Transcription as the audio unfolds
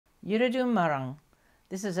Yindyamarra.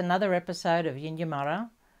 This is another episode of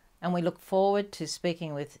Yindyamarra, and we look forward to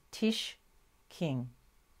speaking with Tish King.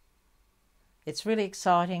 It's really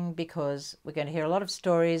exciting because we're going to hear a lot of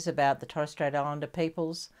stories about the Torres Strait Islander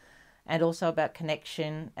peoples and also about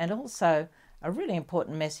connection and also a really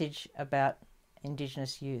important message about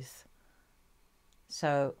Indigenous youth.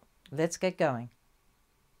 So let's get going.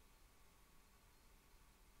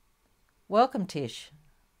 Welcome, Tish.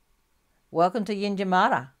 Welcome to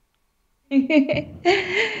Yindyamarra.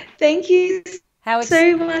 Thank you How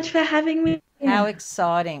so much for having me. How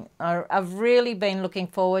exciting. I've really been looking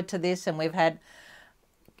forward to this, and we've had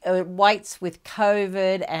waits with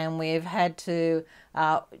COVID, and we've had to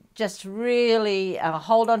just really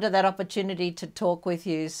hold on to that opportunity to talk with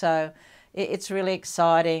you. So it's really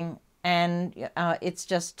exciting, and it's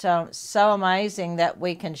just so amazing that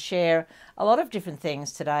we can share a lot of different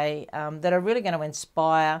things today that are really going to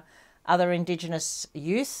inspire other Indigenous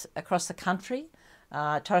youth across the country,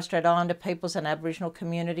 Torres Strait Islander peoples and Aboriginal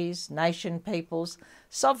communities, nation peoples,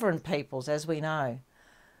 sovereign peoples, as we know.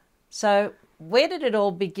 So where did it all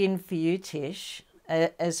begin for you, Tish,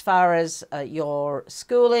 as far as your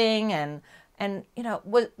schooling and you know,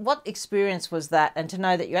 what experience was that? And to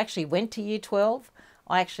know that you actually went to year 12,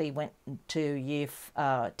 I actually went to year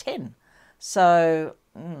 10. So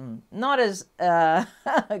not as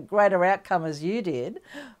greater outcome as you did.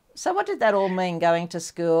 So what did that all mean, going to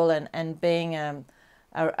school and being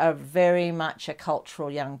a very much a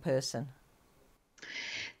cultural young person?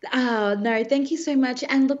 Oh, no, thank you so much.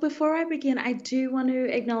 And look, before I begin, I do want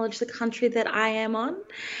to acknowledge the country that I am on,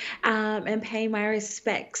 and pay my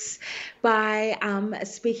respects by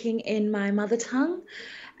speaking in my mother tongue.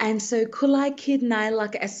 And so, kulai kid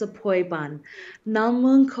nailak esapoiban,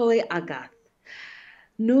 namun koi agat.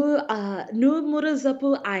 Nu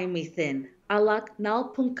murazapu aimithin, alak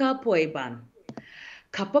nalpunka poiban.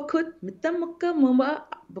 Kapakut mitamuka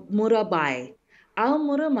murabai. Al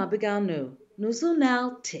mura mabiganu.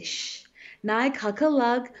 Nuzunal tish. Nai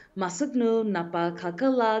kakalag masugnu napa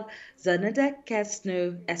kakalag zanadek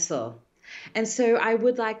kesnu eso. And so I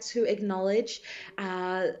would like to acknowledge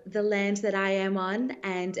the land that I am on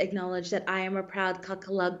and acknowledge that I am a proud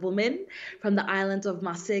Kakalug woman from the island of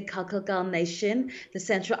Masig Kakagal Nation, the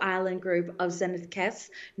Central Island group of Zenith Kes,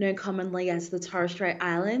 known commonly as the Torres Strait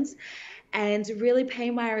Islands, and really pay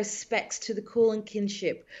my respects to the Kulin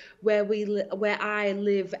kinship where I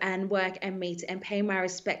live and work and meet, and pay my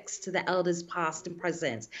respects to the elders past and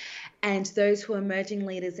present and those who are emerging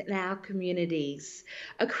leaders in our communities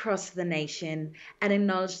across the nation, and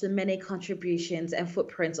acknowledge the many contributions and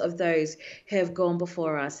footprints of those who have gone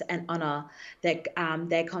before us, and honor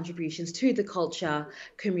their contributions to the culture,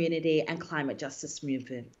 community and climate justice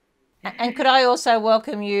movement. And could I also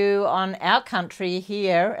welcome you on our country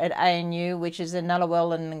here at ANU, which is the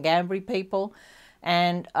Ngunnawal and Ngambri people.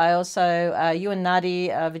 And I also, you and Nadi,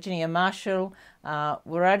 Virginia Marshall,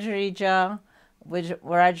 Wiradjuri,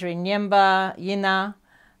 Wiradjuri Nyemba, Yina,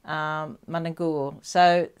 Manangul.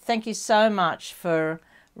 So thank you so much for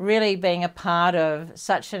really being a part of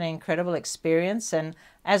such an incredible experience. And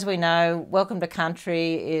as we know, Welcome to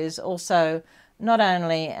Country is also not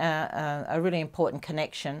only a really important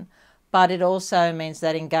connection, but it also means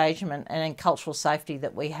that engagement and cultural safety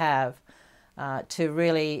that we have to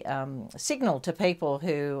really signal to people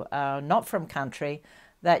who are not from country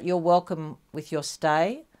that you're welcome with your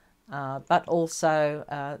stay, but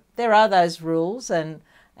also there are those rules and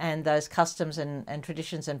those customs and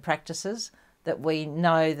traditions and practices that we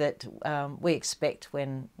know that we expect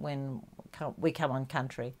when we come on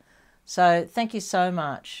country. So thank you so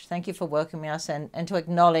much. Thank you for welcoming us and to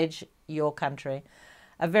acknowledge your country.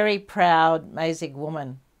 A very proud Mazig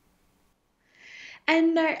woman.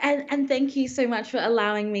 And no, and thank you so much for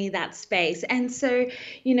allowing me that space. And so,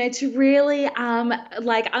 to really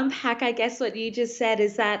like unpack, I guess what you just said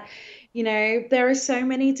is that, there are so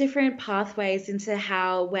many different pathways into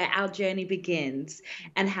where our journey begins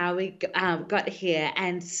and how we got here.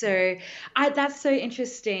 And so that's so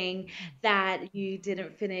interesting that you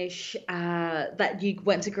didn't finish, that you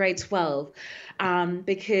went to grade 12,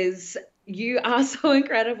 because you are so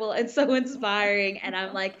incredible and so inspiring. And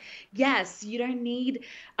I'm like, yes, you don't need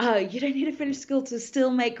to finish school to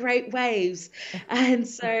still make great waves. And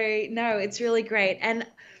so no, it's really great. And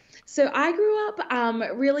so I grew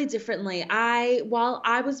up really differently. While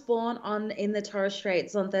I was born in the Torres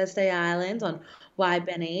Straits on Thursday Island on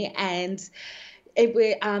Waibeni, and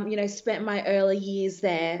spent my early years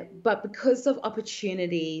there. But because of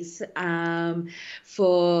opportunities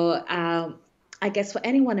for I guess for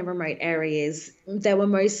anyone in remote areas, they were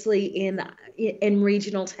mostly in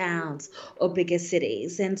regional towns or bigger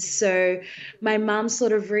cities. And so my mum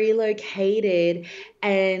sort of relocated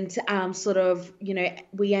and sort of,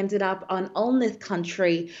 we ended up on Ulnith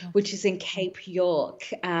country, which is in Cape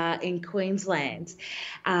York in Queensland.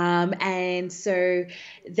 And so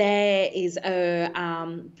there is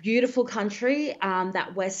a beautiful country,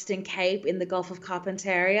 that Western Cape in the Gulf of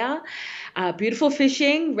Carpentaria. Beautiful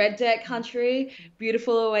fishing, red dirt country,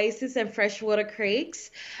 beautiful oasis and freshwater creeks,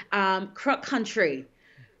 croc country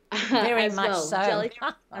Very as much well, so. jelly.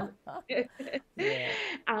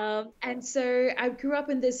 Yeah. And so I grew up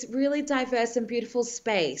in this really diverse and beautiful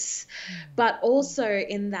space, but also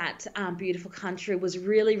in that beautiful country was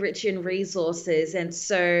really rich in resources. And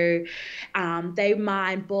so they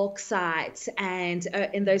mined bauxite, and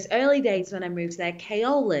in those early days when I moved there,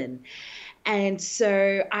 kaolin. And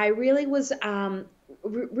so I really was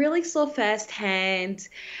really saw firsthand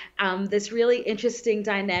this really interesting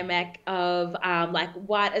dynamic of like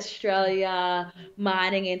white Australia,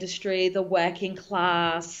 mining industry, the working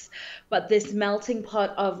class, but this melting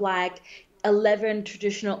pot of like 11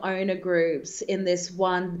 traditional owner groups in this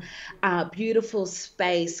one beautiful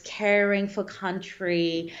space, caring for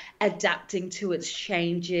country, adapting to its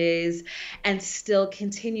changes, and still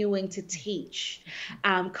continuing to teach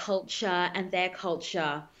culture and their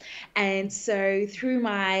culture. And so through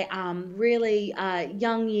my really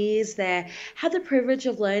young years there, had the privilege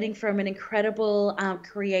of learning from an incredible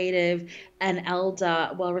creative and elder,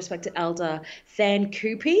 well-respected elder, Than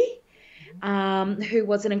Kupi, who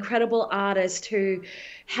was an incredible artist who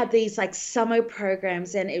had these like summer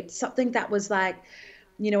programs, and it's something that was like,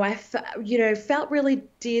 felt really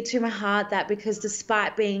dear to my heart, that because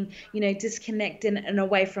despite being, disconnected and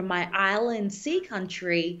away from my island sea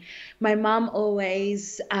country, my mum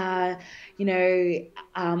always,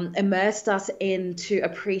 immersed us into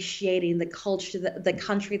appreciating the culture, the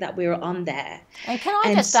country that we were on there. And can I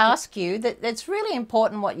And just so, ask you that it's really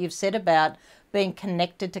important what you've said about being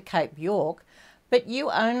connected to Cape York, but you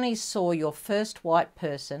only saw your first white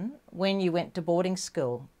person when you went to boarding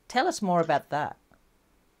school. Tell us more about that.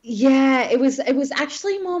 yeah, it was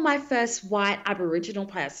actually more my first white Aboriginal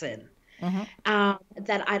person Mm-hmm.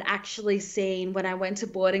 that I'd actually seen when I went to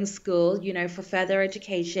boarding school, for further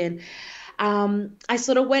education. I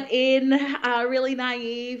sort of went in really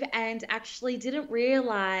naive and actually didn't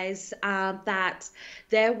realize that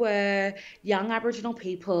there were young Aboriginal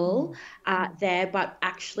people there, but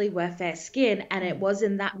actually were fair skinned. And it was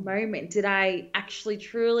in that moment did I actually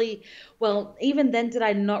truly, well, even then, did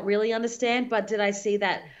I not really understand, but did I see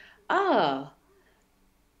that, oh,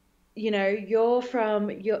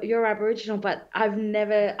 you're Aboriginal, but I've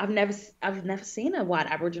never seen a white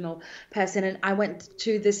Aboriginal person. And I went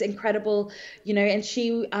to this incredible, and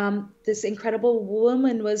this incredible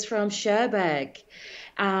woman was from Cherbourg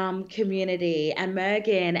community and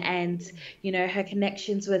Mergen, and her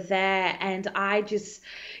connections were there. And I just,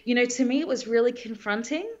 to me it was really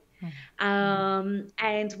confronting.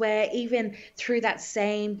 And where even through that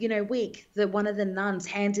same, week, one of the nuns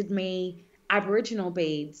handed me Aboriginal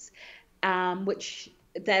beads, which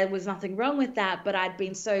there was nothing wrong with that, but I'd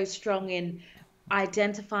been so strong in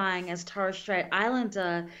identifying as Torres Strait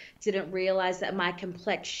Islander, didn't realize that my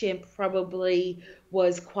complexion probably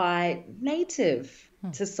was quite native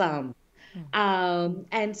to some.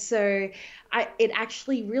 And so it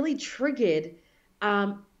actually really triggered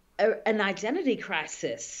an identity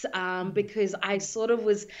crisis, because I sort of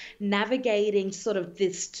was navigating sort of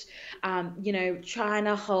this, trying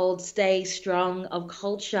to stay strong of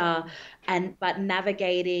culture, but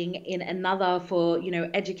navigating in another for,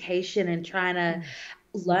 education and trying to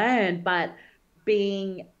learn, but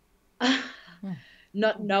being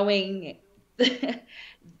not knowing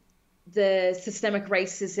the systemic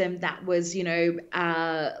racism that was,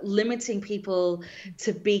 limiting people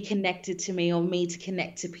to be connected to me or me to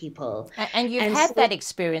connect to people. And you've And had so, that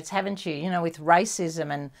experience, haven't you? With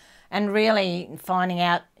racism and really finding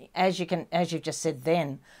out, as you've just said,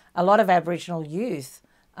 then a lot of Aboriginal youth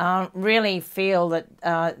really feel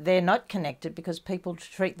that they're not connected because people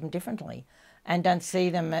treat them differently and don't see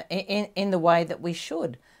them in the way that we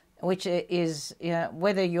should, which is,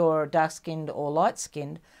 whether you're dark skinned or light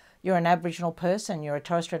skinned, you're an Aboriginal person, you're a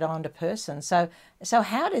Torres Strait Islander person. So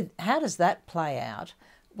how does that play out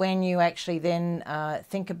when you actually then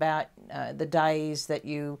think about the days that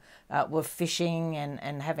you were fishing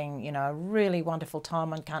and having, a really wonderful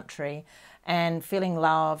time on country and feeling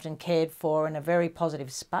loved and cared for in a very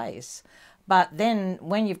positive space. But then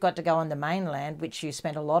when you've got to go on the mainland, which you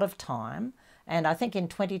spent a lot of time, and I think in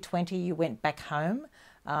 2020 you went back home,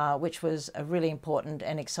 which was a really important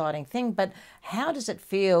and exciting thing. But how does it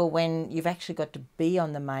feel when you've actually got to be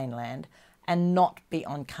on the mainland and not be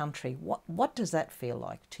on country? What does that feel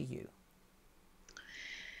like to you?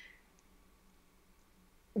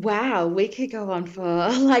 Wow, we could go on for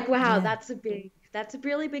like, wow, Yeah. that's a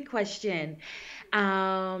really big question.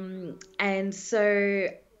 And so,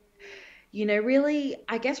 really,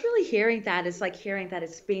 I guess really hearing that is like hearing that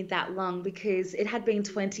it's been that long because it had been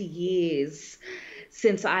 20 years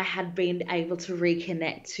since I had been able to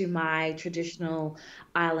reconnect to my traditional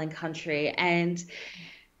island country. And,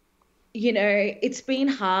 it's been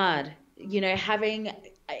hard, having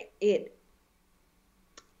it,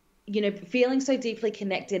 feeling so deeply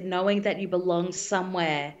connected, knowing that you belong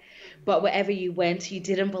somewhere, but wherever you went, you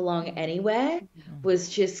didn't belong anywhere, was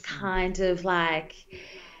just kind of like,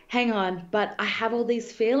 hang on, but I have all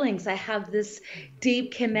these feelings. I have this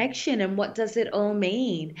deep connection, and what does it all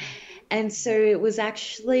mean? And so it was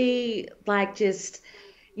actually like just,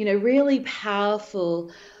 really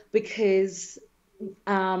powerful because,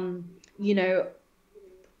 um, you know,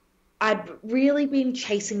 I'd really been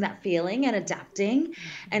chasing that feeling and adapting.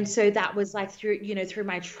 And so that was like through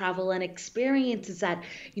my travel and experiences that,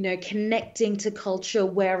 connecting to culture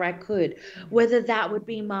where I could, whether that would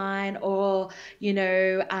be mine or,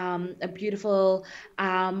 a beautiful,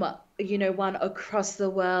 one across the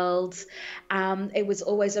world. It was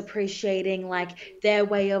always appreciating like their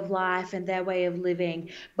way of life and their way of living.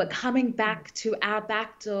 But coming back to our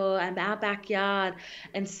back door and our backyard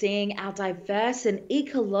and seeing our diverse and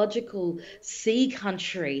ecological sea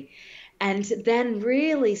country, and then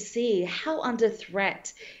really see how under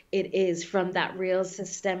threat it is from that real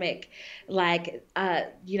systemic like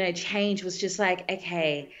change was just like,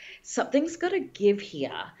 okay, something's got to give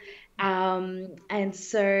here. And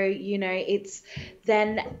so it's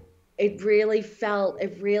then it really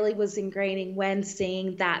was ingraining when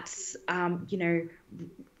seeing that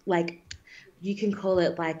like you can call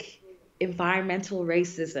it like environmental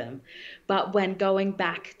racism. But when going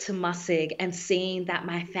back to Musig and seeing that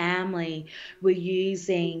my family were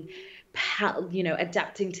using,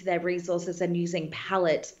 adapting to their resources and using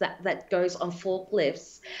pallets that goes on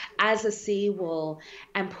forklifts as a seawall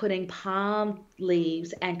and putting palm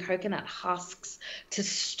leaves and coconut husks to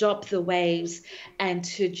stop the waves and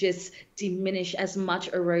to just diminish as much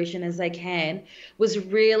erosion as they can was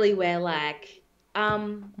really where like,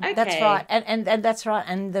 That's right. okay. And that's right.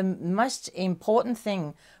 And the most important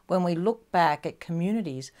thing when we look back at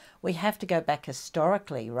communities, we have to go back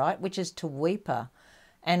historically, right? Which is to Weipa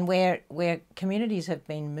and where communities have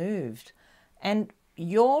been moved. And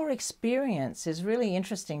your experience is really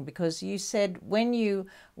interesting because you said when you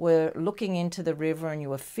were looking into the river and you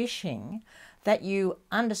were fishing, that you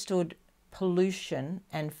understood pollution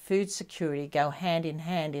and food security go hand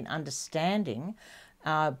in understanding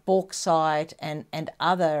bauxite and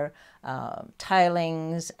other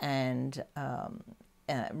tailings and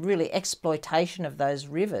really exploitation of those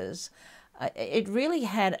rivers. It really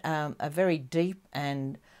had a very deep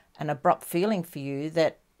and an abrupt feeling for you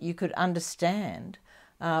that you could understand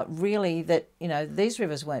really that these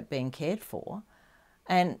rivers weren't being cared for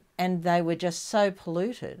and they were just so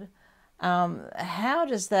polluted. How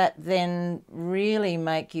does that then really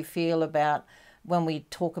make you feel about when we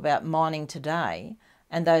talk about mining today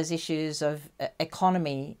and those issues of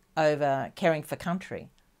economy over caring for country?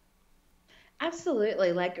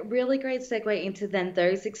 Absolutely. Like, really great segue into then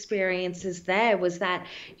those experiences there was that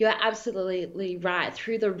you're absolutely right.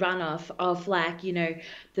 Through the runoff of, like,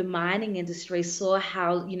 the mining industry, saw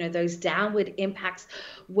how, those downward impacts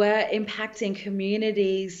were impacting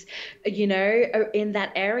communities, in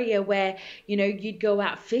that area where, you'd go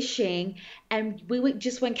out fishing and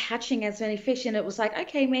just weren't catching as many fish. And it was like,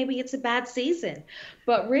 okay, maybe it's a bad season.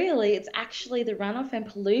 But really, it's actually the runoff and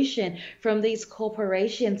pollution from these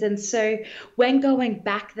corporations. And so, when going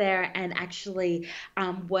back there and actually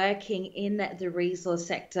working in the resource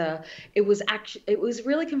sector, it was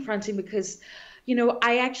really confronting because,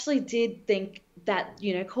 I actually did think that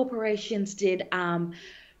corporations did.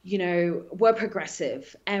 Were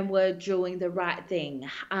progressive and were doing the right thing,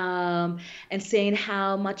 and seeing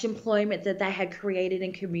how much employment that they had created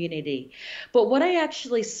in community. But what I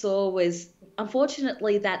actually saw was,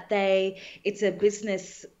 unfortunately, that it's a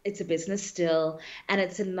business still, and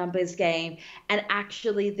it's a numbers game, and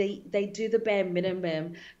actually they do the bare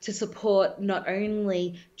minimum to support not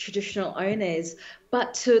only traditional owners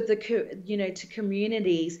but to to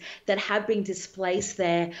communities that have been displaced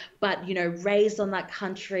there, but raised on that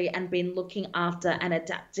country and been looking after and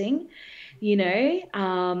adapting,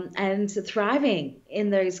 and thriving in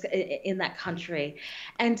that country.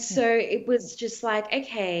 And so it was just like,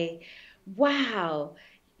 okay, wow,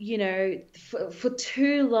 for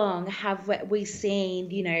too long have we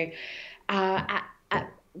seen,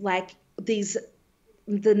 like these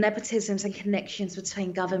the nepotisms and connections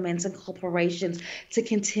between governments and corporations to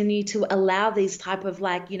continue to allow these type of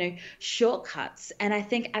shortcuts. And I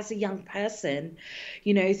think as a young person,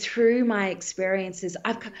 through my experiences,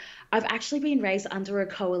 I've actually been raised under a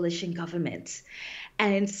coalition government.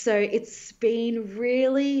 And so it's been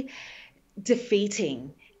really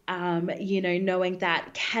defeating, knowing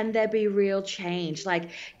that can there be real change? Like,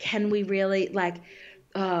 can we really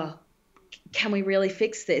uh, can we really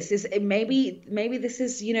fix this? Maybe this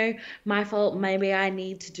is, my fault. Maybe I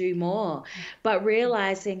need to do more. But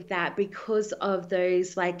realizing that because of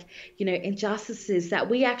those injustices that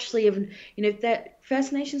we actually have, that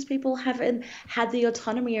First Nations people haven't had the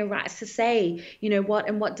autonomy and rights to say,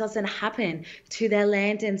 what doesn't happen to their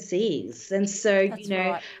land and seas. And so, That's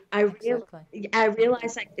right. I real Exactly. I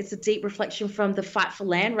realize it's a deep reflection from the fight for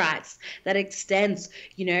land rights that extends,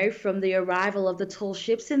 from the arrival of the tall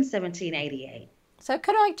ships in 1788. So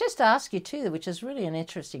could I just ask you too, which is really an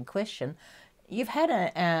interesting question. You've had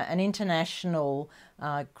an international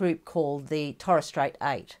group called the Torres Strait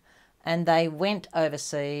Eight, and they went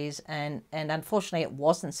overseas, and unfortunately it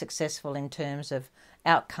wasn't successful in terms of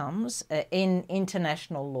outcomes in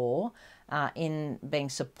international law, in being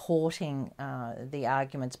supporting the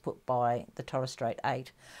arguments put by the Torres Strait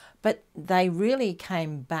Eight. But they really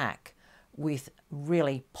came back with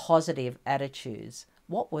really positive attitudes.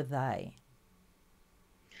 What were they?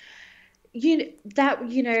 Despite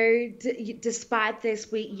this,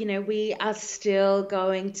 we are still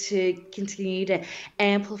going to continue to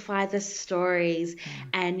amplify the stories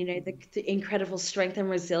and the incredible strength and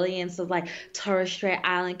resilience of Torres Strait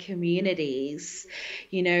Island communities.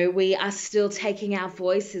 We are still taking our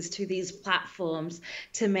voices to these platforms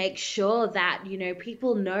to make sure that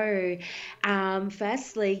people know,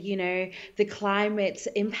 firstly, the climate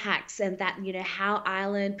impacts, and that how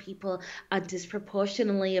island people are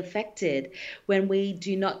disproportionately affected when we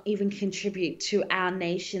do not even contribute to our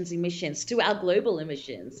nation's emissions, to our global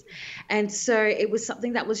emissions. And so it was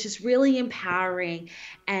something that was just really empowering,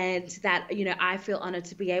 and that, I feel honored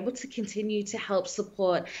to be able to continue to help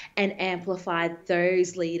support and amplify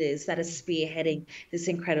those leaders that are spearheading this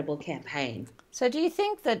incredible campaign. So do you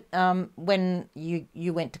think that when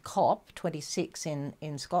you went to COP26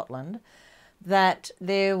 in Scotland, that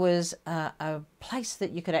there was a place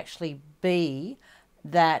that you could actually be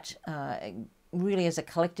that really as a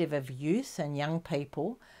collective of youth and young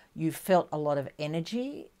people, you felt a lot of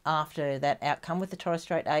energy after that outcome with the Torres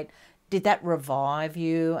Strait Eight? Did that revive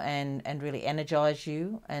you and really energise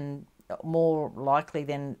you, and more likely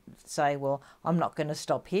than say, well, I'm not going to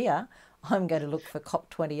stop here, I'm going to look for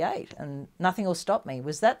COP28 and nothing will stop me?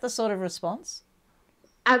 Was that the sort of response?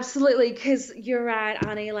 Absolutely, because you're right,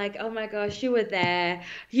 Annie. Oh my gosh, you were there.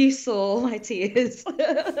 You saw my tears.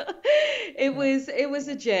 Yeah. It was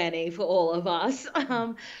a journey for all of us.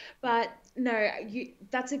 But no,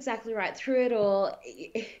 that's exactly right. Through it all,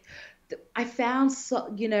 I found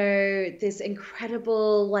this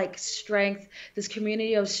incredible strength, this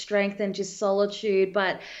community of strength and just solitude,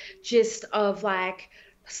 but just of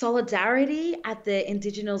solidarity at the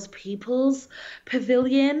Indigenous Peoples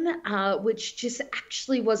Pavilion, which just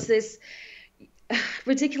actually was this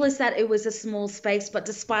ridiculous that it was a small space, but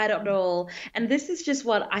despite it all, and this is just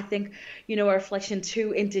what I think, a reflection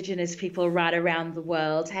to Indigenous people right around the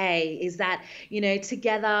world, hey, is that,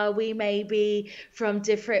 together we may be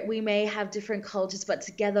we may have different cultures, but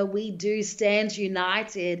together we do stand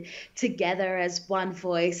united together as one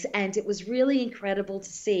voice. And it was really incredible to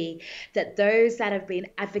see that those that have been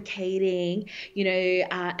advocating,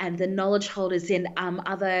 and the knowledge holders in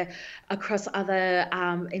across other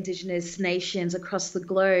Indigenous nations across the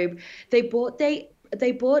globe, they brought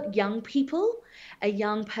young people, a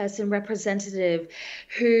young person representative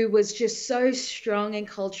who was just so strong in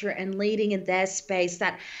culture and leading in their space,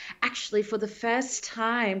 that actually for the first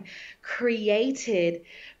time created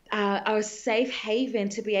a safe haven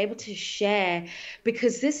to be able to share,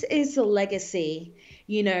 because this is a legacy,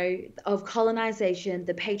 of colonization,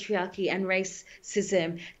 the patriarchy and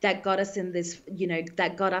racism that got us in this,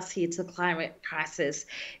 that got us here to the climate crisis,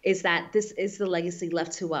 is that this is the legacy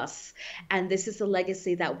left to us. And this is the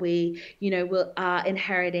legacy that we, are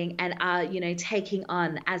inheriting and are, taking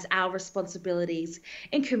on as our responsibilities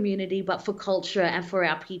in community, but for culture and for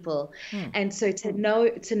our people. And so to know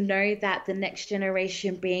that the next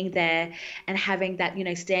generation being there and having that,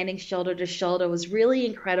 standing shoulder to shoulder was really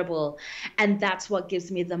incredible. And that's what gives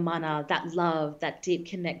me the mana, that love, that deep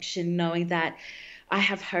connection, knowing that I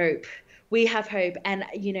have hope we have hope. And,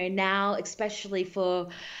 now, especially for,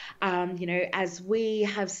 as we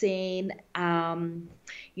have seen,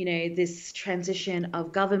 this transition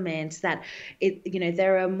of government, that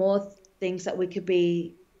there are more things that we could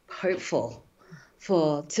be hopeful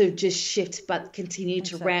for to just shift, but continue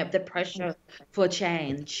to Exactly. ramp the pressure for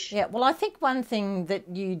change. Yeah, well, I think one thing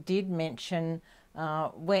that you did mention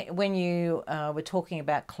when you were talking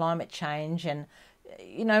about climate change and,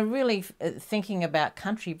 really thinking about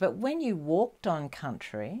country, but when you walked on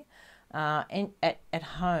country at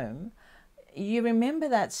home, you remember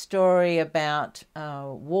that story about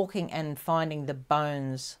walking and finding the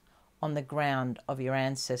bones on the ground of your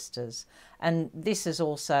ancestors. And this is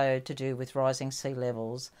also to do with rising sea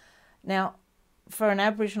levels. Now, for an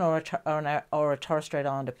Aboriginal or a Torres Strait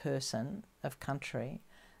Islander person of country,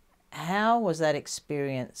 how was that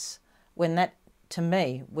experience when that, to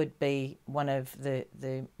me, would be one of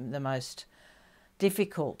the most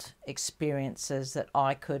difficult experiences that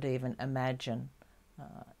I could even imagine?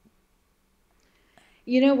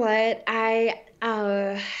 You know what?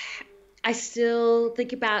 I still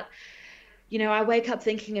think about, I wake up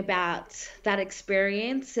thinking about that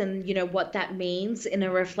experience and, what that means in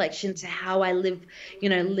a reflection to how I live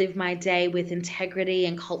my day with integrity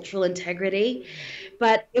and cultural integrity.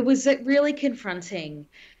 But it was really confronting,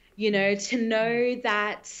 to know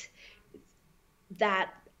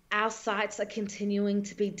that our sites are continuing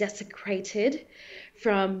to be desecrated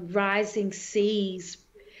from rising seas,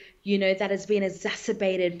 that has been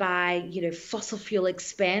exacerbated by, fossil fuel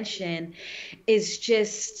expansion, is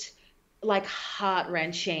just like heart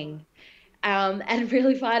wrenching, and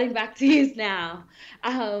really fighting back to use now,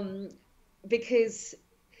 um, because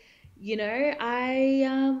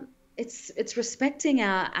it's respecting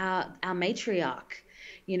our matriarch,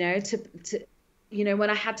 to when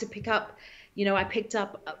I had to pick up, I picked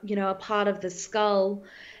up a part of the skull,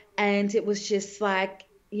 and it was just like,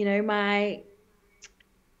 my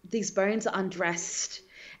these bones are undressed.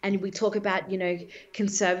 And we talk about,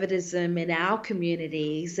 conservatism in our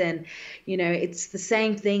communities, and it's the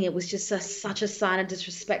same thing. It was just such a sign of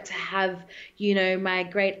disrespect to have, my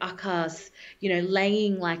great akas,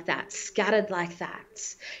 laying like that, scattered like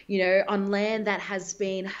that, on land that has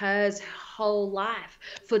been hers her whole life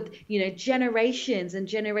for, generations and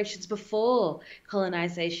generations before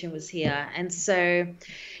colonization was here. And so,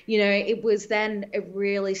 it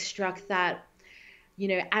really struck that,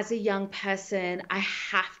 as a young person, I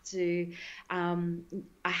have to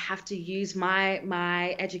use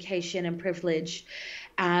my education and privilege,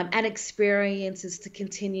 and experiences to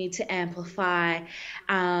continue to amplify,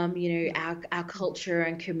 our culture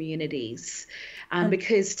and communities,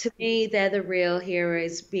 because to me, they're the real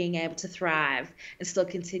heroes, being able to thrive and still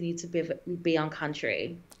continue to be on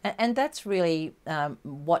country. And that's really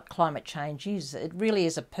what climate change is. It really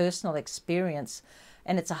is a personal experience,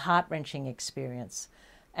 and it's a heart-wrenching experience.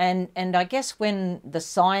 And I guess when the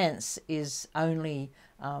science is only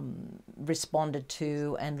responded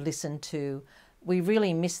to and listened to, we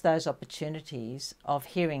really miss those opportunities of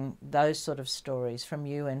hearing those sort of stories from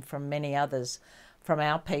you and from many others from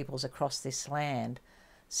our peoples across this land.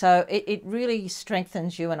 So it really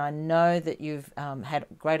strengthens you, and I know that you've had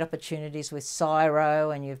great opportunities with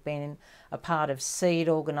CSIRO, and you've been a part of SEED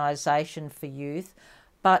organisation for youth.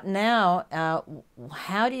 But now,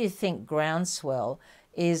 how do you think Groundswell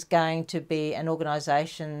is going to be an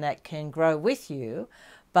organisation that can grow with you,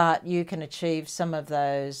 but you can achieve some of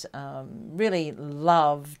those really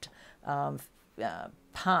loved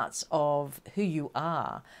parts of who you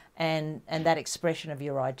are, and that expression of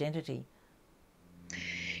your identity?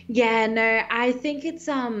 Yeah, no, I think it's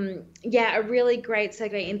a really great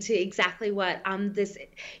segue into exactly what this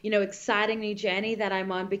exciting new journey that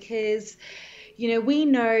I'm on, because we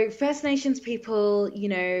know First Nations people,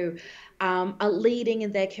 are leading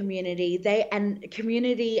in their community. And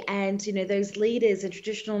those leaders and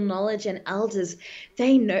traditional knowledge and elders,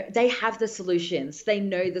 they have the solutions. They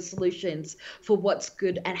know the solutions for what's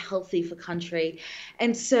good and healthy for country.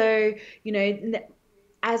 And so,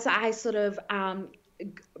 as I sort of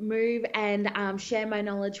move and share my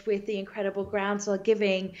knowledge with the incredible Groundswell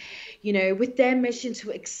Giving, with their mission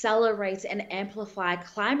to accelerate and amplify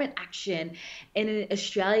climate action in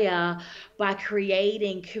Australia by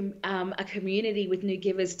creating a community with new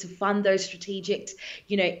givers to fund those strategic,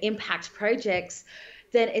 impact projects,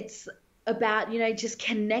 then it's about just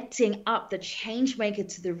connecting up the change maker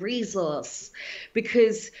to the resource,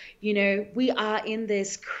 because we are in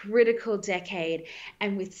this critical decade,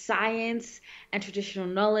 and with science and traditional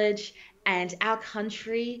knowledge and our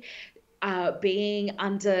country being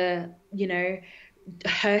under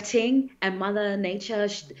hurting and Mother Nature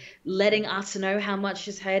letting us know how much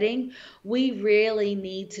is hurting, we really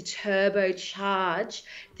need to turbocharge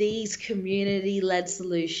these community-led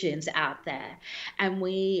solutions out there. And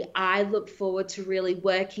I look forward to really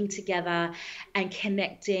working together and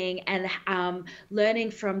connecting and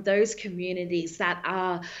learning from those communities that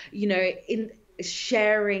are, in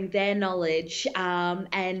sharing their knowledge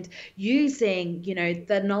and using,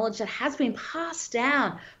 the knowledge that has been passed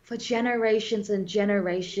down for generations and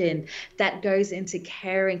generation that goes into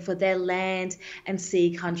caring for their land and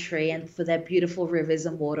sea country and for their beautiful rivers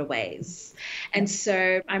and waterways. And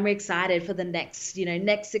so I'm excited for the next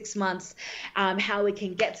 6 months, how we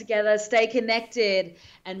can get together, stay connected,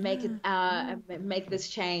 and make this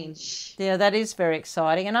change. Yeah, that is very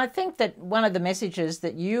exciting. And I think that one of the messages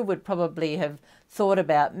that you would probably have thought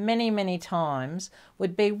about many, many times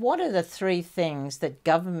would be, what are the 3 things that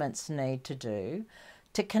governments need to do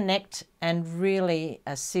to connect and really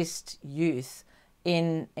assist youth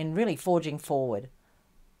in really forging forward?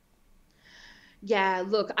 Yeah,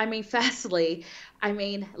 look, firstly,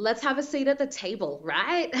 let's have a seat at the table,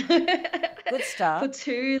 right? Good For start.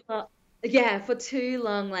 too long, yeah, for too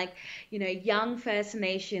long, young First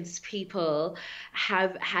Nations people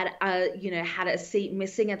have had a seat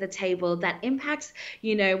missing at the table that impacts,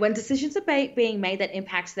 when decisions are being made that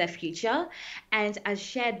impacts their future. And as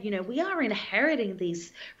Shed, we are inheriting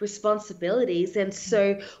these responsibilities, and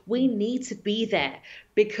so we need to be there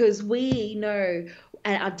because we know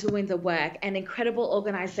and are doing the work, and incredible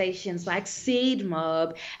organizations like Seed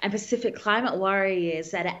Mob and Pacific Climate Warriors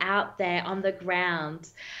that are out there on the ground,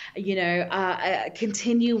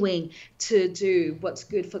 continuing to do what's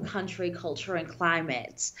good for country, culture, and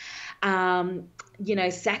climate.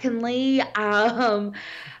 Secondly,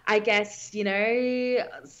 I guess,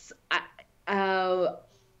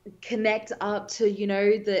 connect up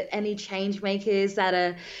to any change makers that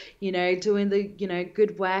are doing the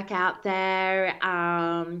good work out there,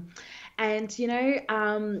 and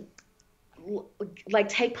like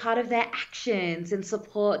take part of their actions and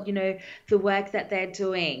support the work that they're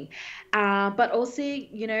doing, but also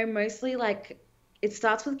mostly like it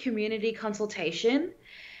starts with community consultation,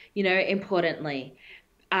 importantly.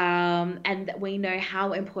 And we know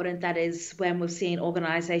how important that is when we've seen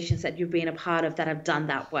organizations that you've been a part of that have done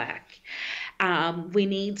that work. We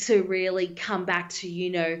need to really come back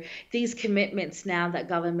to, these commitments now that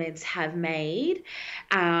governments have made,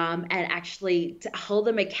 and actually to hold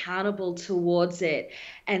them accountable towards it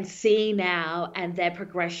and see now and their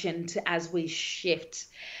progression as we shift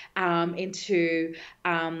into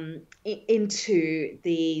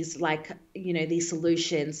these these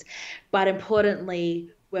solutions. But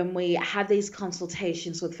importantly, when we have these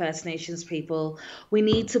consultations with First Nations people, we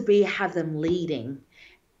need to have them leading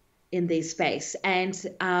in this space. And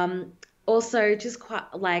also just quite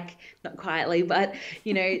not quietly, but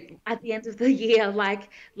at the end of the year, like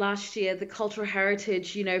last year, the cultural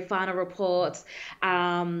heritage final report,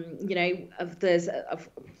 the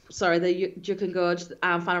Juukan Gorge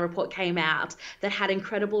final report came out that had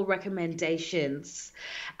incredible recommendations,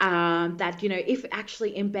 that if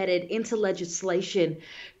actually embedded into legislation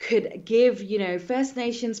could give First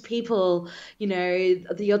Nations people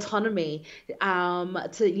the autonomy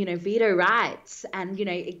to veto rights, and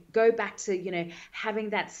go back to having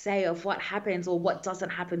that say of what happens or what doesn't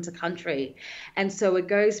happen to country. And so it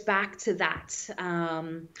goes back to that,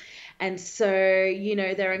 and so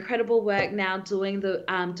their incredible work now doing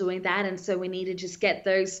that, and so we need to just get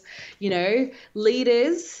those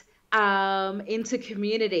leaders into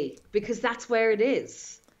community, because that's where it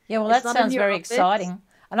is. Yeah, well, It's that not in sounds your very office. exciting.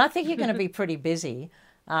 And I think you're going to be pretty busy,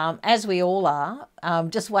 as we all are,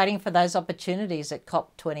 just waiting for those opportunities at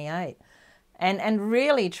COP28. And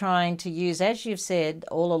really trying to use, as you've said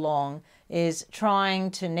all along, is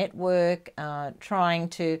trying to network, trying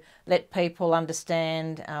to let people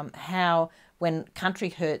understand how, when country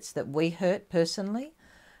hurts, that we hurt personally.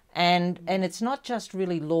 And it's not just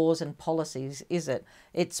really laws and policies, is it?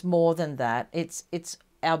 It's more than that. It's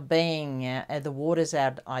our being, the waters,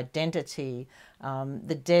 our identity,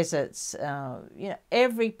 the deserts.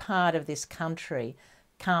 Every part of this country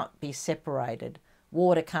can't be separated.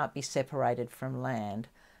 Water can't be separated from land,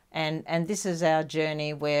 and this is our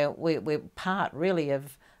journey where we're part really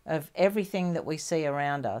of everything that we see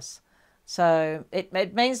around us. So it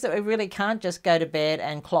means that we really can't just go to bed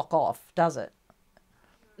and clock off, does it?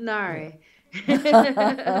 No.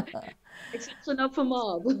 Except for not for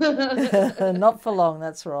mob. Not for long.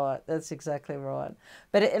 That's right. That's exactly right.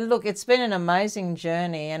 But look, it's been an amazing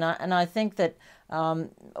journey, and I think that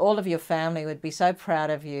all of your family would be so proud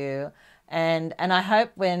of you, and I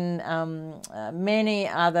hope when many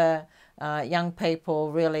other young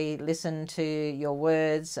people really listen to your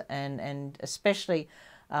words, and especially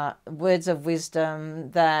words of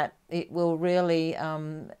wisdom, that it will really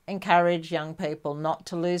encourage young people not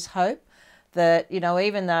to lose hope. That,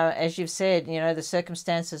 even though, as you've said, the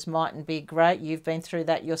circumstances mightn't be great, you've been through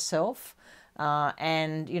that yourself,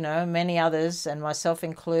 and, many others, and myself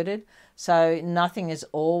included. So nothing has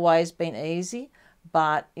always been easy,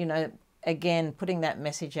 but, again, putting that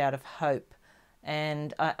message out of hope.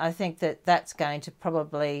 And I think that that's going to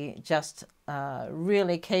probably just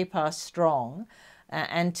really keep us strong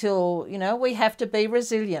until, we have to be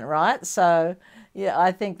resilient, right? So, yeah,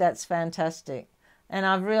 I think that's fantastic. And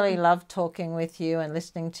I've really loved talking with you and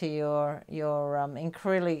listening to your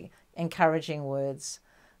incredibly encouraging words.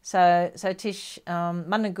 So Tish,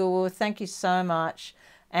 Managulu, thank you so much.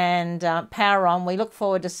 And power on. We look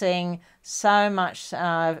forward to seeing so much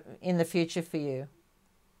in the future for you.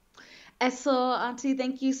 Eso, Auntie,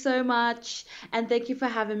 thank you so much. And thank you for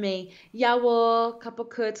having me. Yawo,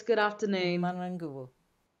 kapakut, good afternoon. Managulu.